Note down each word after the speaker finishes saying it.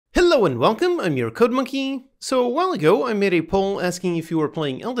Hello and welcome, I'm your Code Monkey. So a while ago I made a poll asking if you were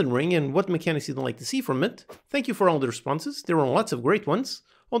playing Elden Ring and what mechanics you'd like to see from it. Thank you for all the responses, there were lots of great ones,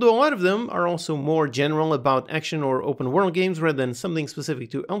 although a lot of them are also more general about action or open world games rather than something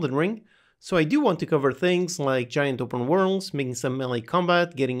specific to Elden Ring. So I do want to cover things like giant open worlds, making some melee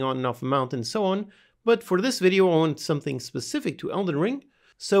combat, getting on and off a mountain and so on, but for this video I want something specific to Elden Ring.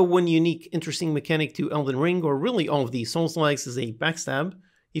 So one unique interesting mechanic to Elden Ring, or really all of these Souls-likes, is a Backstab.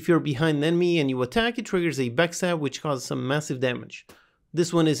 If you're behind an enemy and you attack, it triggers a backstab which causes some massive damage.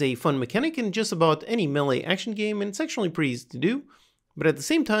 This one is a fun mechanic in just about any melee action game, and it's actually pretty easy to do, but at the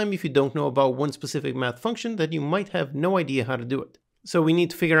same time, if you don't know about one specific math function, then you might have no idea how to do it. So we need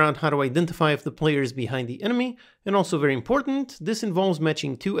to figure out how to identify if the player is behind the enemy, and also very important, this involves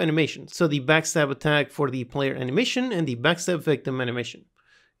matching two animations, so the backstab attack for the player animation and the backstab victim animation.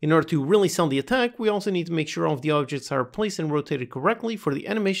 In order to really sell the attack, we also need to make sure all of the objects are placed and rotated correctly for the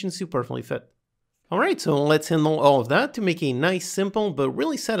animations to perfectly fit. Alright, so let's handle all of that to make a nice, simple, but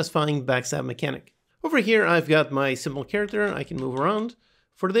really satisfying backstab mechanic. Over here I've got my simple character, I can move around.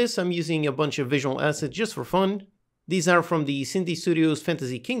 For this I'm using a bunch of visual assets just for fun. These are from the Synty Studios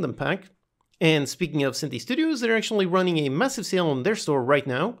Fantasy Kingdom pack. And speaking of Synty Studios, they're actually running a massive sale on their store right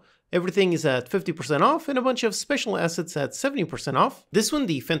now. Everything is at 50% off and a bunch of special assets at 70% off. This one,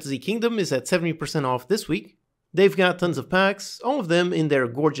 the Fantasy Kingdom, is at 70% off this week. They've got tons of packs, all of them in their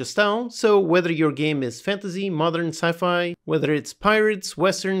gorgeous style, so whether your game is fantasy, modern, sci-fi, whether it's pirates,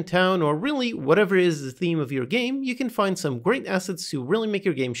 western, town, or really whatever is the theme of your game, you can find some great assets to really make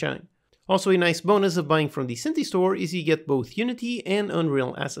your game shine. Also, a nice bonus of buying from the Synty store is you get both Unity and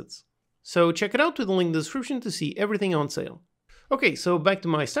Unreal assets. So check it out with the link in the description to see everything on sale. Okay, so back to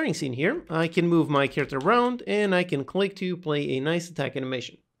my starting scene here. I can move my character around and I can click to play a nice attack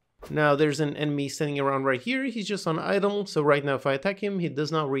animation. Now there's an enemy standing around right here, he's just on idle, so right now if I attack him, he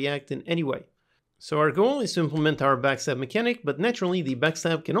does not react in any way. So our goal is to implement our backstab mechanic, but naturally the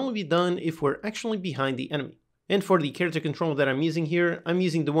backstab can only be done if we're actually behind the enemy. And for the character control that I'm using here, I'm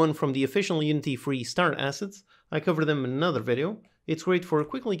using the one from the official Unity free start assets. I covered them in another video. It's great for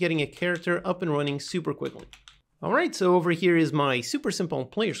quickly getting a character up and running super quickly. Alright, so over here is my super simple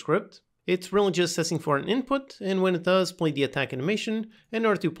player script. It's really just assessing for an input, and when it does, play the attack animation. In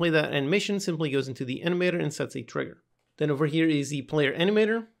order to play that animation, simply goes into the animator and sets a trigger. Then over here is the player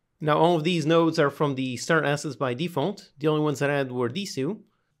animator. Now all of these nodes are from the start assets by default. The only ones that I had were these two.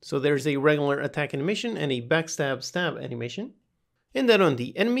 So there's a regular attack animation and a backstab stab animation. And then on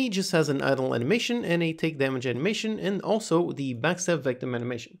the enemy just has an idle animation and a take damage animation, and also the backstab victim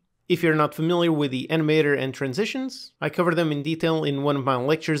animation. If you're not familiar with the animator and transitions, I cover them in detail in one of my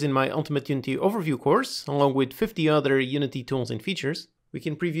lectures in my Ultimate Unity Overview course, along with 50 other Unity tools and features. We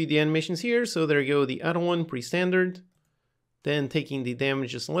can preview the animations here, so there you go, the idle one, pre-standard, then taking the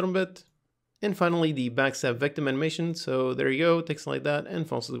damage just a little bit, and finally the backstab victim animation, so there you go, takes like that and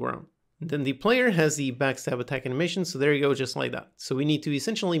falls to the ground. And then the player has the backstab attack animation, so there you go, just like that. So we need to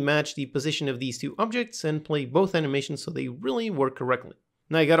essentially match the position of these two objects and play both animations so they really work correctly.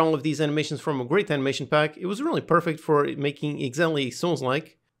 Now I got all of these animations from a great animation pack. It was really perfect for making exactly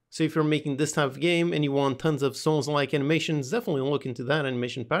Souls-like. So if you're making this type of game and you want tons of Souls-like animations, definitely look into that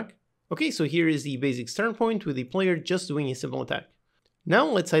animation pack. Okay, so here is the basic start point with the player just doing a simple attack. Now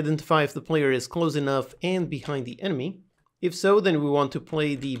let's identify if the player is close enough and behind the enemy. If so, then we want to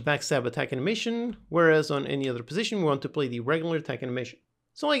play the backstab attack animation, whereas on any other position we want to play the regular attack animation.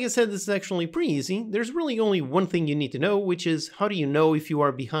 So like I said, this is actually pretty easy. There's really only one thing you need to know, which is how do you know if you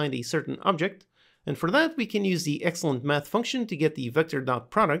are behind a certain object? And for that, we can use the excellent math function to get the Vector3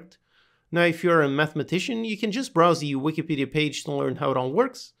 Dot product. Now, if you're a mathematician, you can just browse the Wikipedia page to learn how it all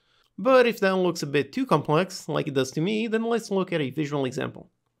works. But if that looks a bit too complex, like it does to me, then let's look at a visual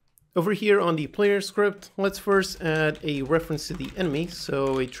example. Over here on the player script, let's first add a reference to the enemy.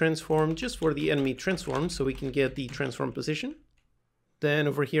 So a transform just for the enemy transform, so we can get the transform position. Then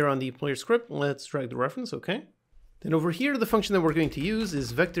over here on the player script, let's drag the reference, okay. Then over here, the function that we're going to use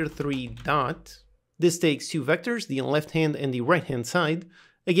is Vector3 Dot. This takes two vectors, the left hand and the right hand side.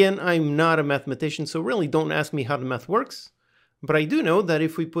 Again, I'm not a mathematician, so really don't ask me how the math works. But I do know that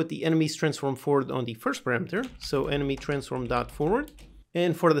if we put the enemy's transform forward on the first parameter, so enemy transform dot forward,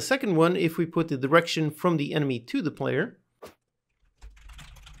 and for the second one, if we put the direction from the enemy to the player,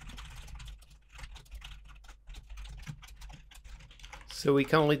 so we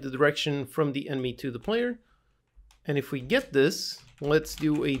calculate the direction from the enemy to the player. And if we get this, let's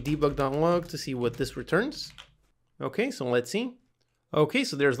do a debug.log to see what this returns. Okay, so let's see. Okay,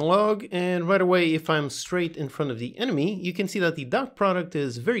 so there's the log, and right away, if I'm straight in front of the enemy, you can see that the dot product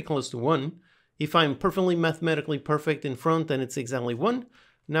is very close to 1. If I'm perfectly mathematically perfect in front, then it's exactly 1.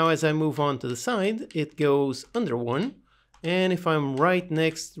 Now as I move on to the side, it goes under 1. And if I'm right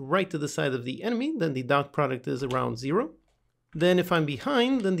to the side of the enemy, then the dot product is around 0. Then if I'm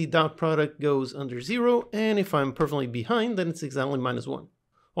behind, then the dot product goes under 0. And if I'm perfectly behind, then it's exactly -1.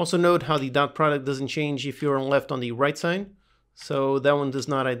 Also note how the dot product doesn't change if you're left on the right side. So that one does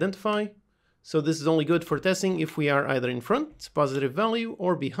not identify. So this is only good for testing if we are either in front, it's a positive value,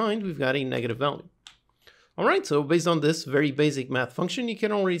 or behind, we've got a negative value. Alright, so based on this very basic math function, you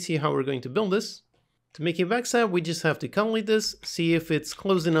can already see how we're going to build this. To make a backstab, we just have to calculate this, see if it's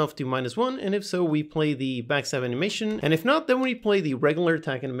close enough to -1, and if so, we play the backstab animation, and if not, then we play the regular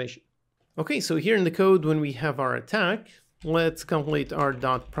attack animation. Okay, so here in the code, when we have our attack, let's calculate our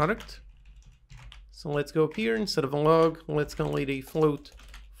dot product. So let's go up here, instead of a log, let's calculate a float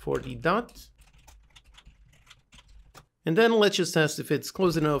for the dot. And then let's just test if it's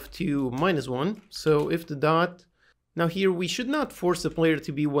close enough to -1. So if the dot... Now here, we should not force the player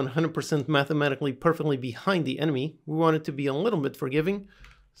to be 100% mathematically perfectly behind the enemy. We want it to be a little bit forgiving.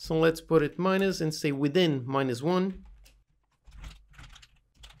 So let's put it minus and stay within -1.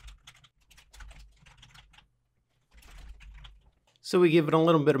 So we give it a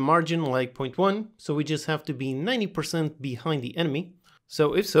little bit of margin, like 0.1. So we just have to be 90% behind the enemy.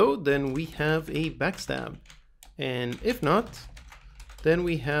 So if so, then we have a backstab. And if not, then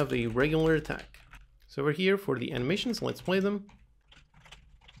we have a regular attack. So we're here for the animations, let's play them.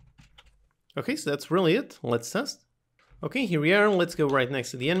 Okay, so that's really it, let's test. Okay, here we are, let's go right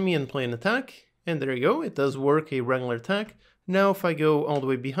next to the enemy and play an attack. And there you go, it does work, a regular attack. Now if I go all the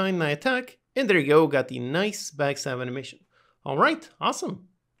way behind my attack, and there you go, got the nice backstab animation. Alright, awesome.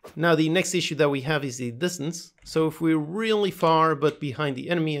 Now the next issue that we have is the distance. So if we're really far but behind the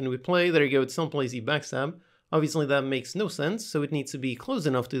enemy and we play, there you go, it still plays the backstab. Obviously that makes no sense, so it needs to be close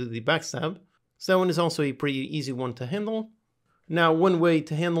enough to do the backstab. So that one is also a pretty easy one to handle. Now one way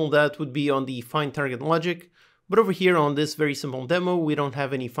to handle that would be on the find target logic, but over here on this very simple demo we don't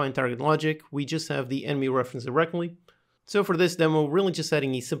have any find target logic, we just have the enemy reference directly. So for this demo, really just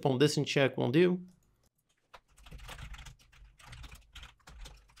adding a simple distance check will do.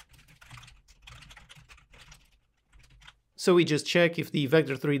 So we just check if the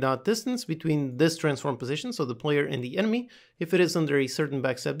Vector3 Dot distance between this transform position, so the player and the enemy, if it is under a certain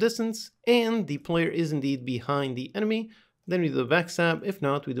backstab distance, and the player is indeed behind the enemy, then we do a backstab, if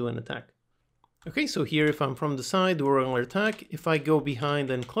not, we do an attack. Okay, so here if I'm from the side, do a regular attack. If I go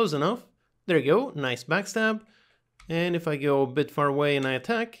behind and close enough, there you go, nice backstab. And if I go a bit far away and I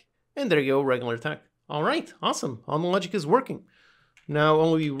attack, and there you go, regular attack. Alright, awesome, all the logic is working. Now,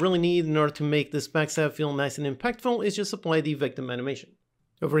 all we really need in order to make this backstab feel nice and impactful is just apply the victim animation.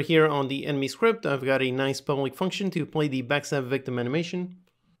 Over here on the enemy script, I've got a nice public function to play the backstab victim animation.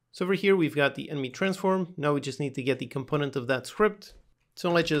 So over here, we've got the enemy transform. Now we just need to get the component of that script. So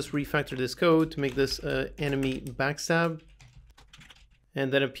let's just refactor this code to make this enemy backstab.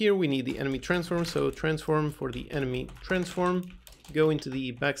 And then up here, we need the enemy transform. So transform for the enemy transform. Go into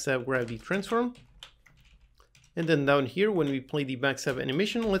the backstab, grab the transform. And then down here, when we play the backstab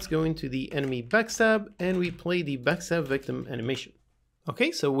animation, let's go into the enemy backstab and we play the backstab victim animation.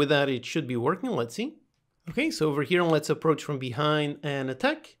 Okay, so with that, it should be working. Let's see. Okay, so over here, let's approach from behind and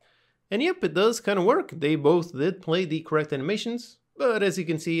attack. And yep, it does kind of work. They both did play the correct animations, but as you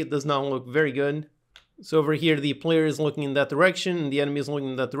can see, it does not look very good. So over here, the player is looking in that direction and the enemy is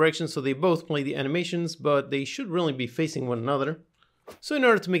looking in that direction. So they both play the animations, but they should really be facing one another. So in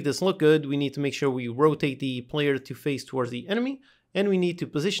order to make this look good, we need to make sure we rotate the player to face towards the enemy, and we need to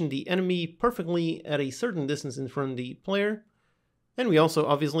position the enemy perfectly at a certain distance in front of the player. And we also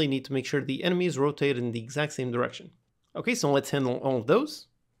obviously need to make sure the enemy is rotated in the exact same direction. Okay, so let's handle all of those.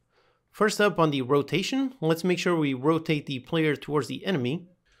 First up on the rotation, let's make sure we rotate the player towards the enemy.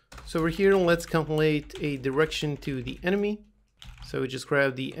 So over here, let's calculate a direction to the enemy. So we just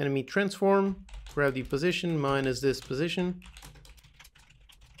grab the enemy transform, grab the position minus this position.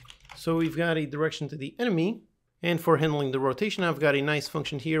 So we've got a direction to the enemy, and for handling the rotation, I've got a nice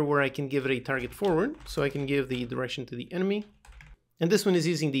function here where I can give it a target forward, so I can give the direction to the enemy. And this one is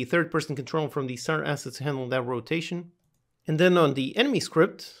using the third-person control from the star assets to handle that rotation. And then on the enemy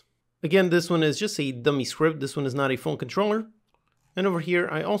script, again, this one is just a dummy script, this one is not a full controller. And over here,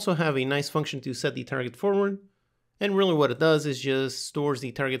 I also have a nice function to set the target forward. And really what it does is just stores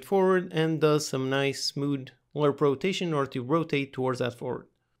the target forward and does some nice smooth lerp rotation in order to rotate towards that forward.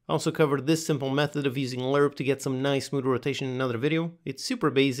 I also covered this simple method of using lerp to get some nice smooth rotation in another video. It's super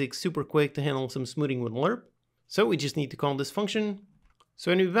basic, super quick to handle some smoothing with lerp. So we just need to call this function.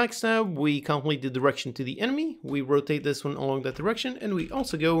 So enemy backstab, we calculate the direction to the enemy, we rotate this one along that direction, and we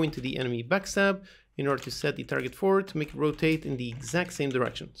also go into the enemy backstab in order to set the target forward to make it rotate in the exact same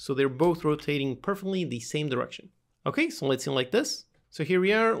direction. So they're both rotating perfectly in the same direction. Okay, so let's see like this. So here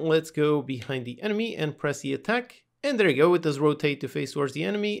we are, let's go behind the enemy and press the attack. And there you go, it does rotate to face towards the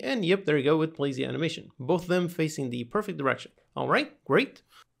enemy. And yep, there you go, it plays the animation. Both of them facing the perfect direction. All right, great.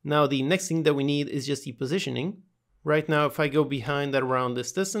 Now the next thing that we need is just the positioning. Right now, if I go behind that around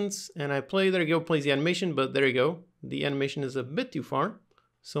this distance and I play, there you go, plays the animation, but there you go. The animation is a bit too far.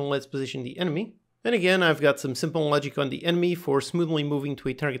 So let's position the enemy. And again, I've got some simple logic on the enemy for smoothly moving to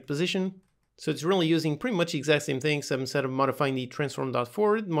a target position. So it's really using pretty much the exact same thing, except instead of modifying the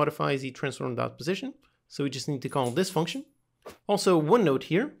transform.forward, modifies the transform.position. So we just need to call this function. Also, one note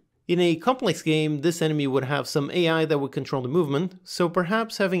here. In a complex game, this enemy would have some AI that would control the movement, so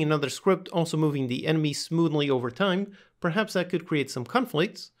perhaps having another script also moving the enemy smoothly over time, perhaps that could create some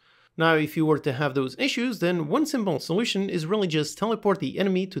conflicts. Now, if you were to have those issues, then one simple solution is really just teleport the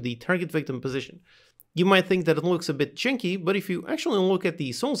enemy to the target victim position. You might think that it looks a bit janky, but if you actually look at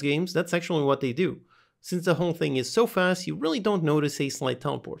the Souls games, that's actually what they do. Since the whole thing is so fast, you really don't notice a slight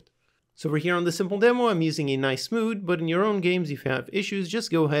teleport. So over here on the simple demo, I'm using a nice smooth, but in your own games, if you have issues, just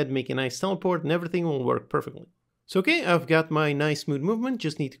go ahead, make a nice teleport, and everything will work perfectly. So okay, I've got my nice smooth movement,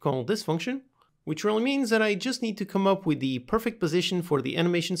 just need to call this function, which really means that I just need to come up with the perfect position for the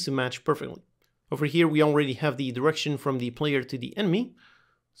animations to match perfectly. Over here, we already have the direction from the player to the enemy.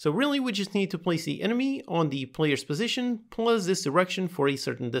 So really, we just need to place the enemy on the player's position, plus this direction for a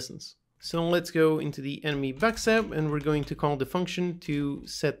certain distance. So let's go into the enemy backstab, and we're going to call the function to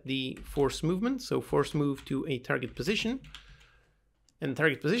set the force movement. So force move to a target position. And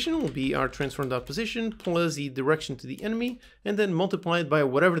target position will be our transform.position plus the direction to the enemy, and then multiplied by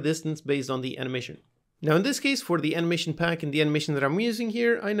whatever distance based on the animation. Now in this case, for the animation pack and the animation that I'm using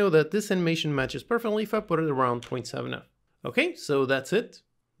here, I know that this animation matches perfectly if I put it around 0.7f. Okay, so that's it.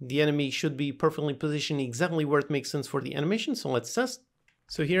 The enemy should be perfectly positioned exactly where it makes sense for the animation, so let's test.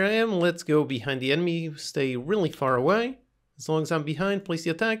 So here I am, let's go behind the enemy, stay really far away. As long as I'm behind, place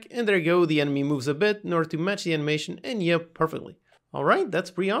the attack, and there you go, the enemy moves a bit in order to match the animation, and yep, perfectly. Alright,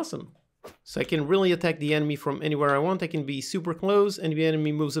 that's pretty awesome. So I can really attack the enemy from anywhere I want, I can be super close, and the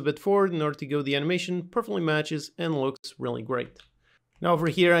enemy moves a bit forward in order to go the animation, perfectly matches, and looks really great. Now over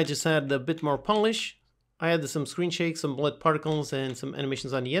here I just added a bit more polish. I added some screen shakes, some blood particles, and some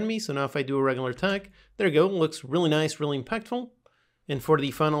animations on the enemy, so now if I do a regular attack, there you go, looks really nice, really impactful. And for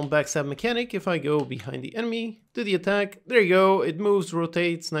the final backstab mechanic, if I go behind the enemy, do the attack, there you go, it moves,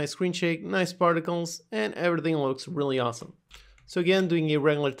 rotates, nice screen shake, nice particles, and everything looks really awesome. So again, doing a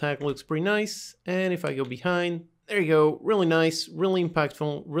regular attack looks pretty nice, and if I go behind, there you go, really nice, really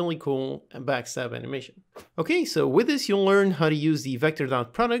impactful, really cool backstab animation. Okay, so with this you'll learn how to use the Vector3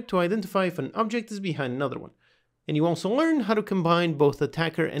 Dot product to identify if an object is behind another one. And you also learn how to combine both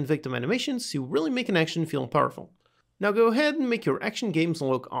attacker and victim animations to really make an action feel powerful. Now go ahead and make your action games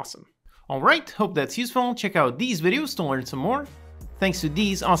look awesome. Alright, hope that's useful. Check out these videos to learn some more. Thanks to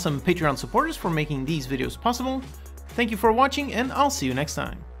these awesome Patreon supporters for making these videos possible. Thank you for watching, and I'll see you next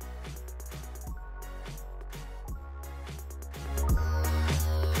time.